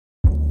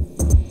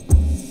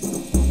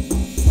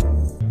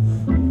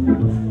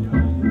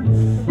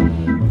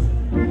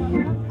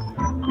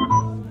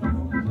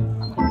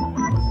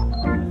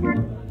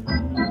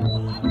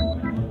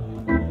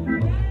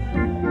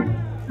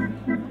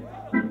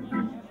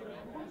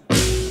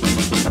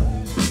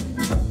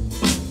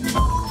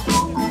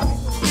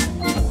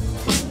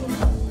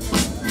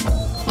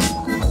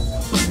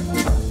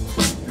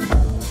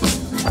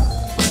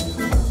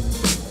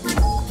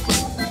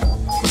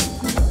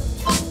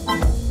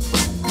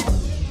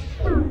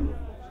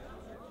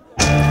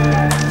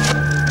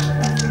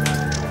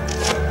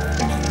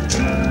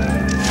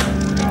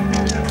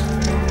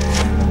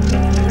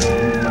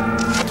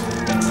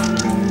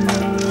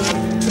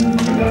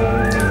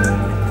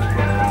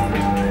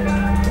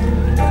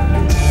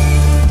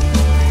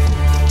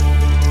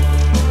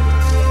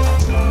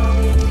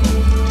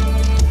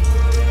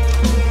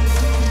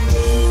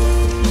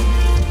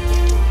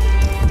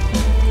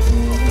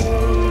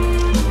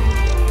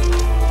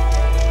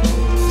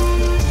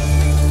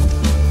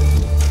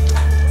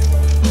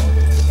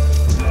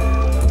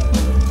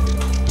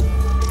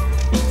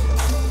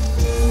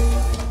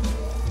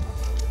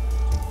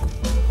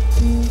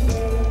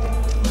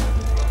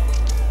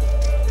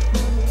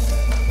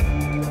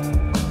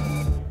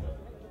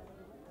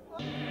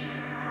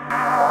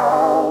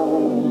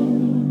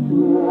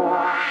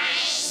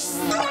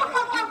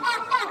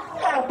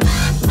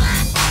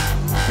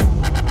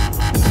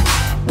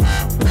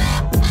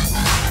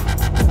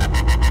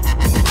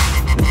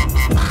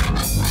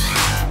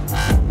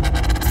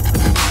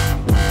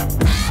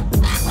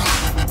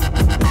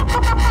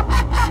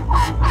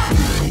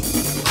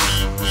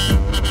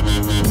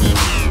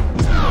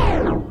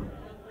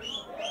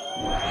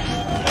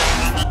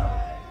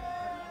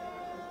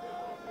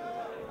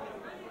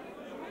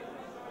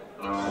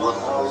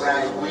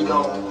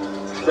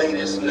gonna play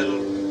this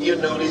little, you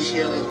know, this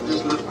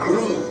little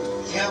groove.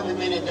 You ever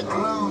been in the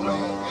groove,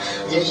 man?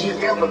 Yes, you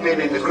ever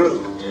been in the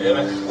groove?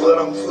 Yeah. Well,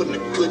 I'm gonna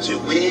put you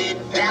way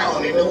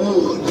down in the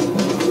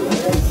woods.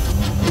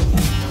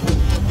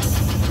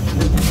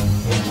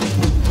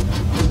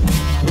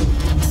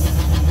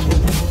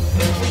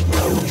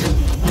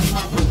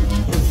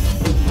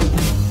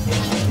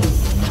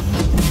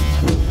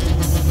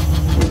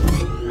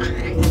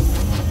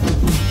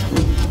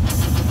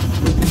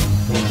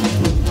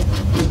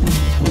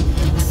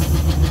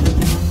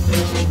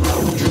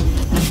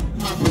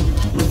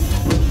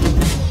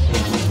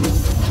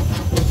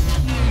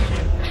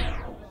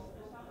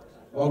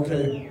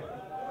 Okay.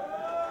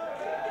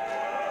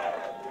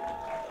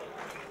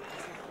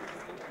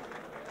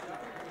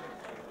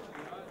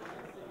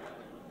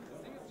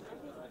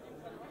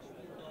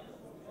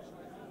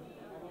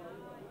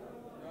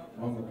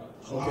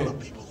 Okay.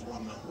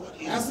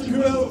 Erste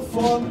Kür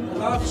von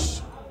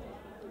Radsch.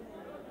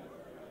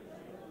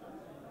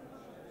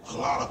 A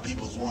lot of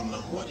people wonder,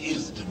 what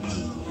is the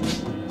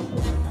blues?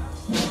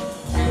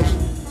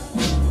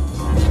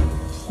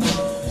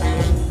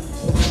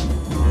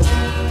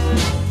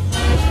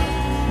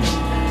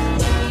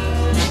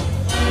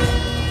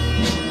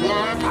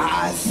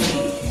 I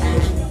see.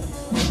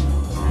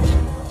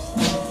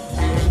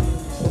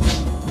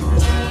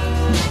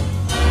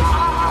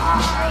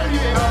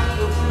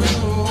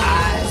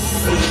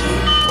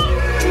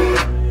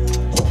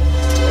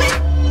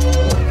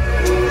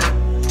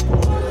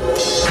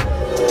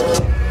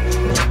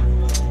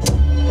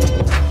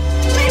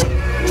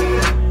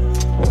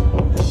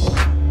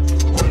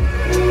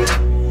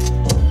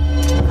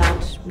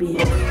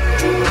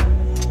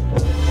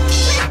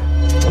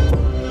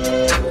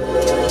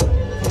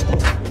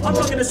 I'm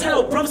fucking as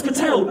hell, brothers can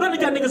tell. None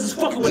of y'all niggas is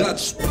fucking with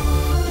Radsch.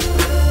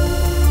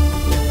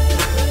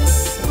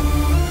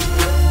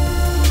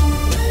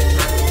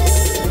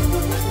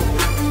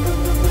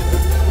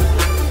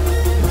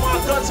 My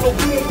guns go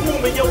boom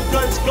boom and your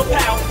guns go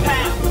pow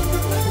pow.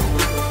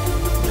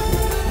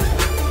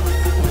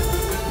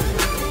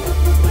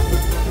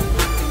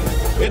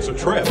 It's a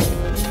trip.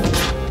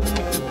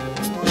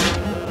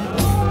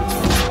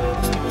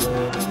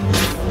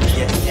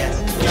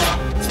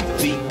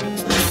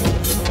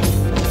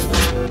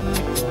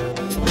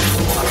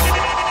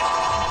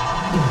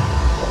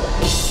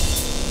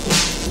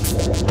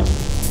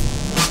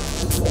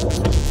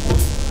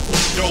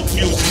 Dope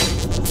music.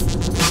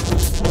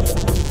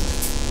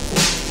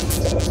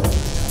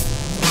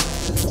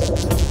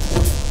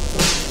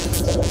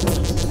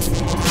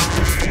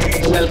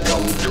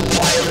 Welcome to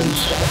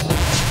violence.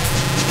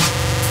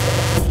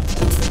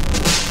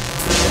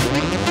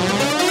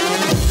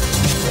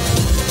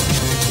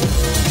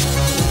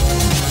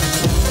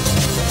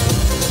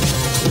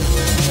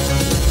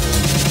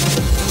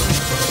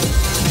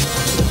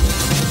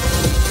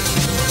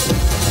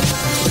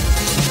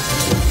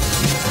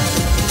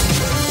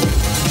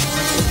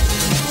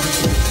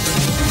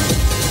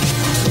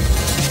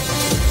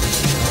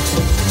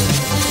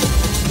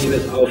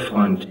 Liebes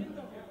Aufwand.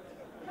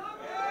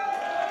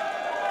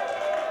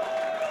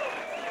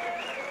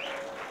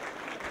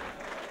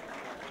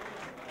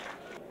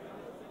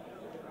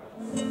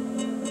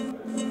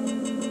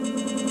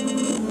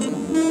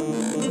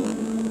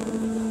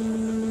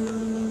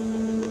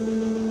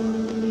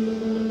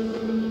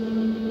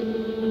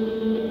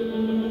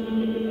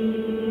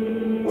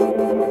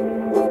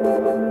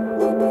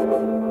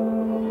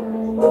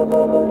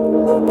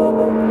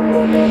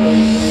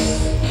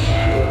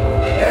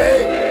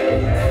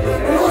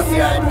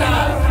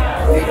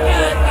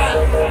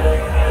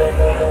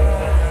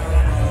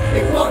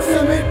 Ich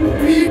boxe mit dem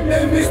Beat,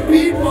 nenn mich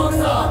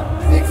Beatboxer.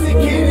 Dixie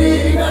Kitty,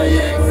 Jäger,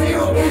 Jägsi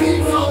und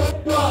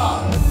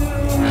Kriegsopfer.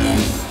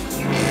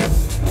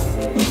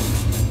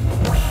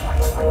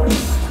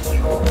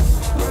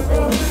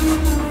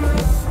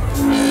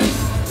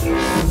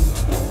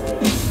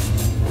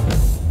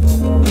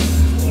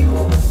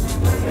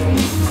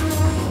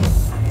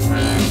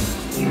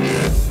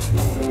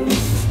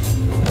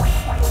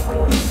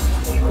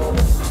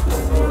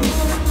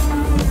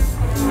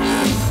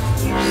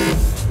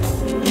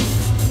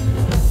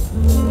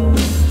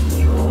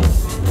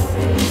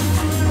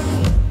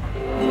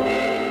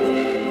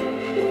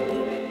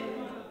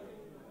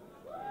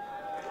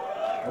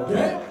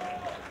 Okay.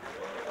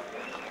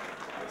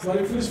 Das war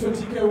die Pflicht für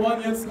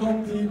TiKay, jetzt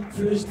kommt die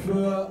Pflicht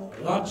für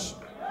Radsch.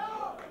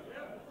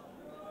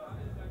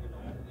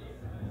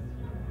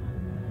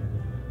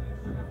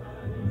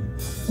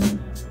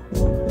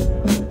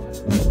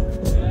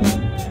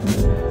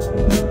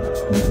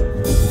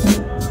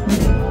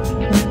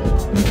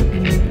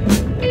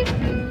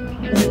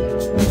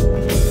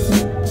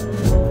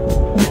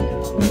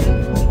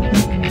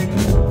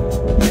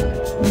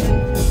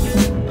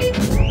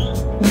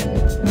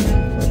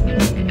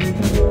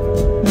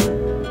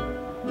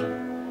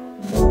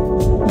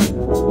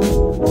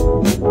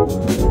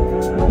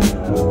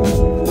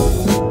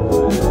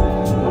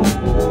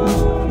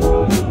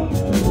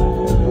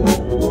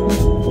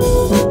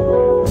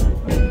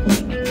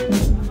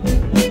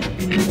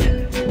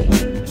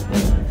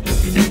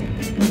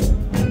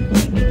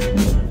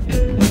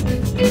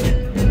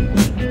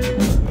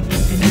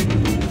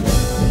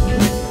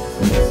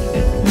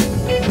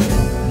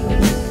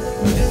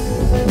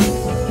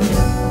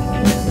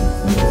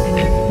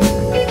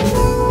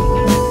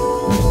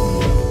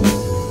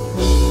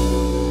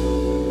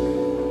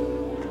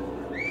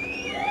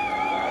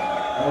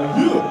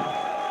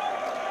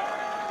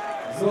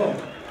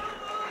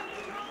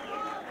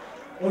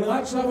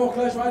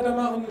 gleich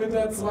weitermachen mit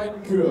der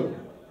zweiten Kür.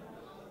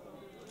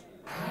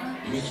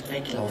 Nicht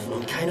weglaufen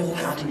und keine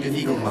ruckartige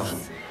Bewegung machen.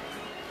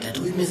 Da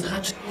drüben ist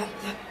Radsch.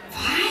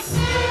 Was?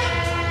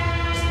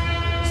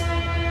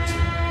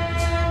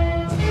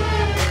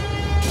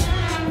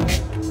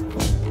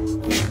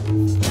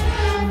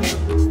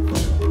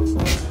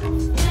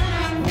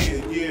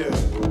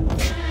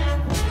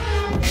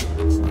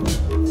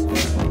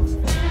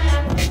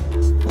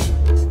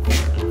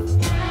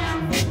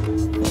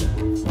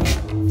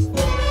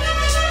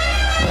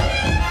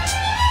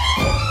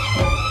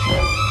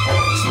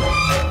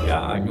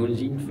 Ja, nun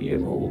sind wir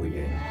im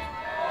Orient.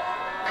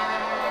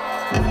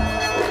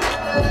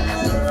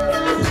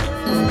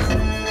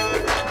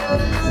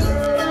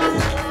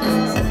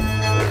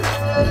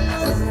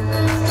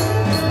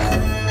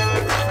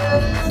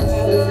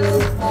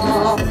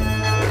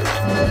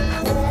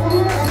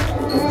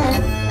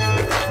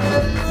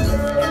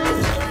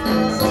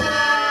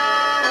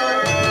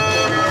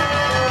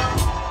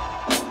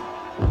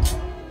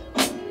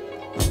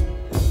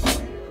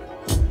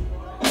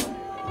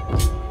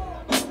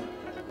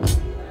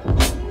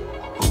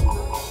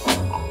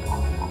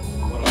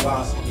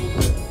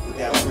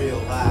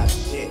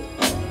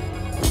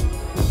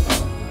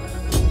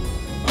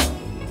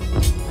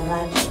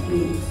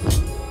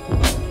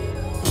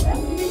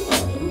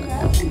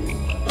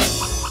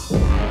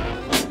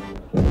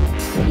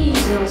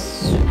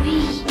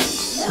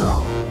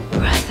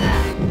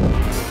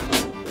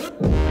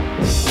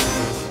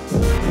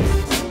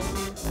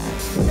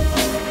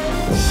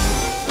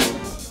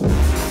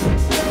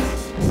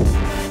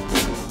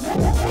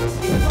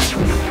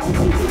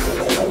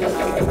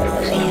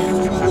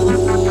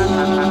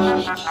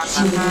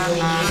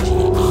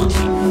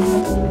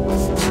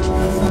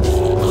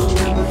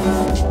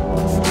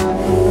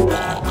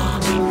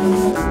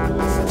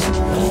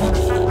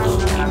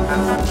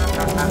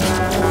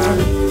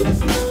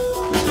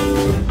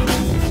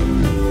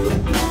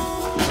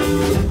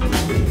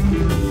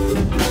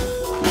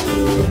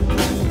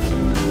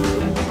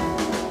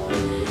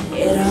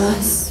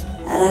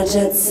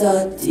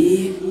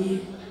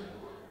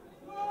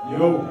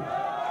 Jo.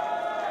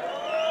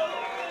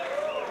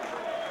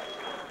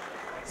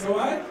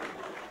 Soweit?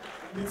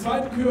 Die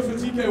zweite Kür für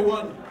TiKay 1.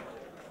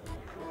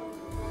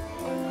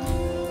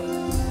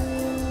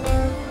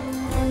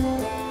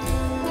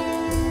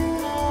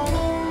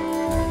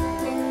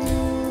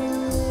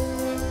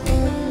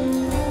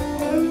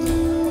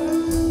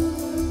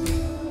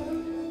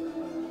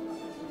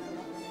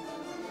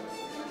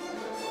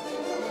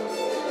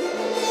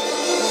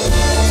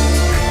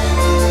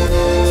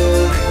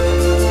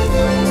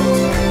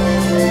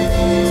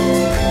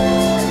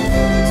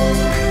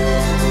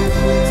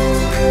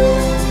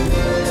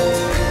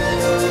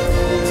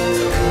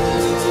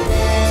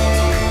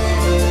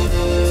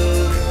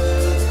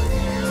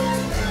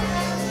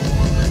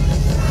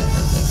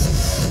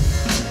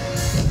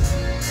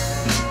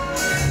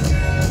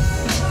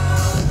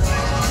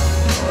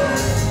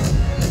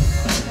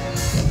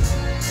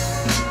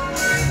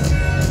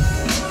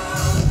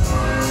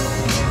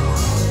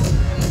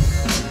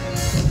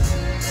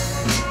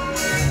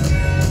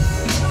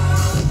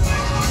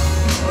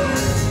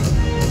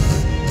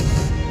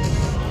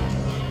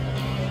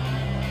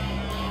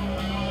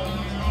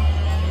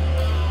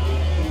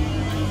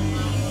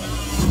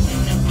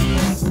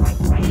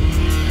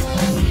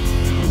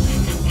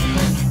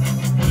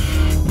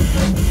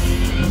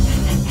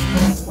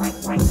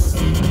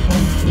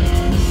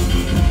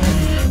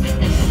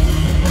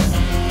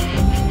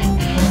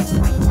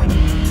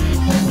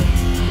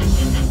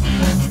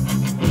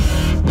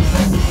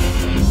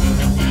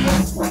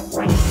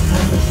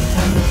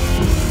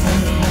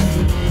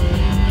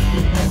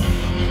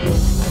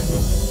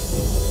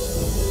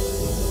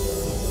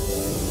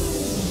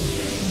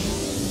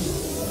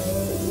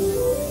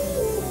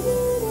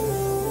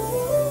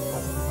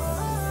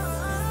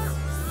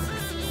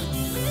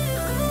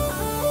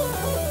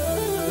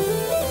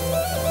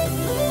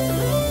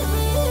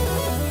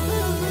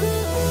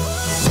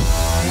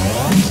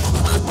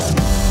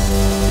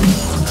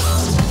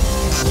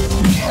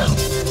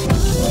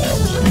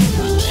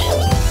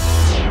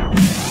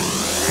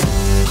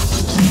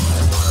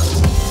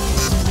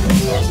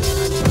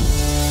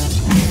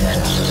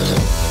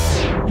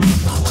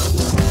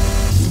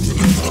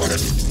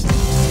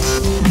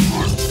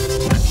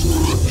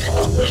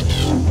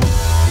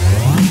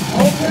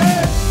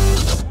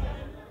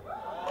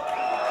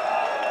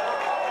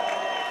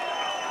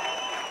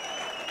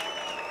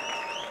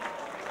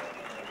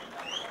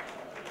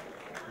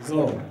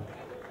 So.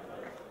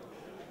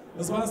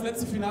 Das war das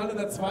letzte Finale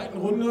der zweiten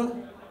Runde.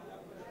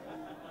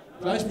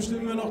 Gleich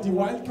bestimmen wir noch die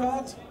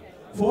Wildcard.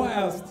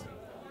 Vorerst.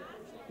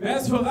 Wer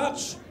ist für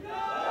Radsch?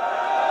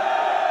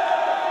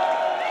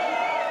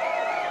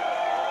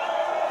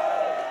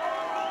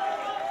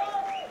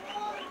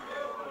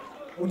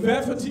 Und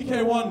wer für TiKay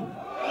 1?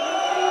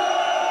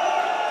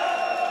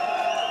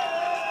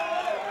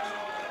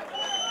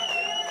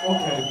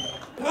 Okay.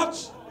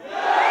 Radsch!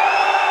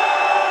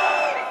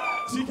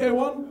 TiKay 1?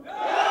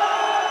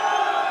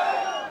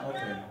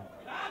 Okay.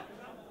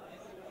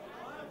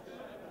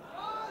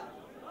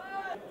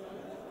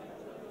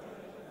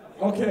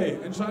 Okay,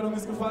 Entscheidung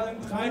ist gefallen.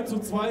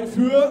 3:2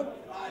 für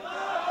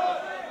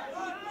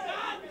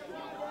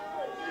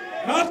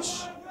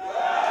Radsch.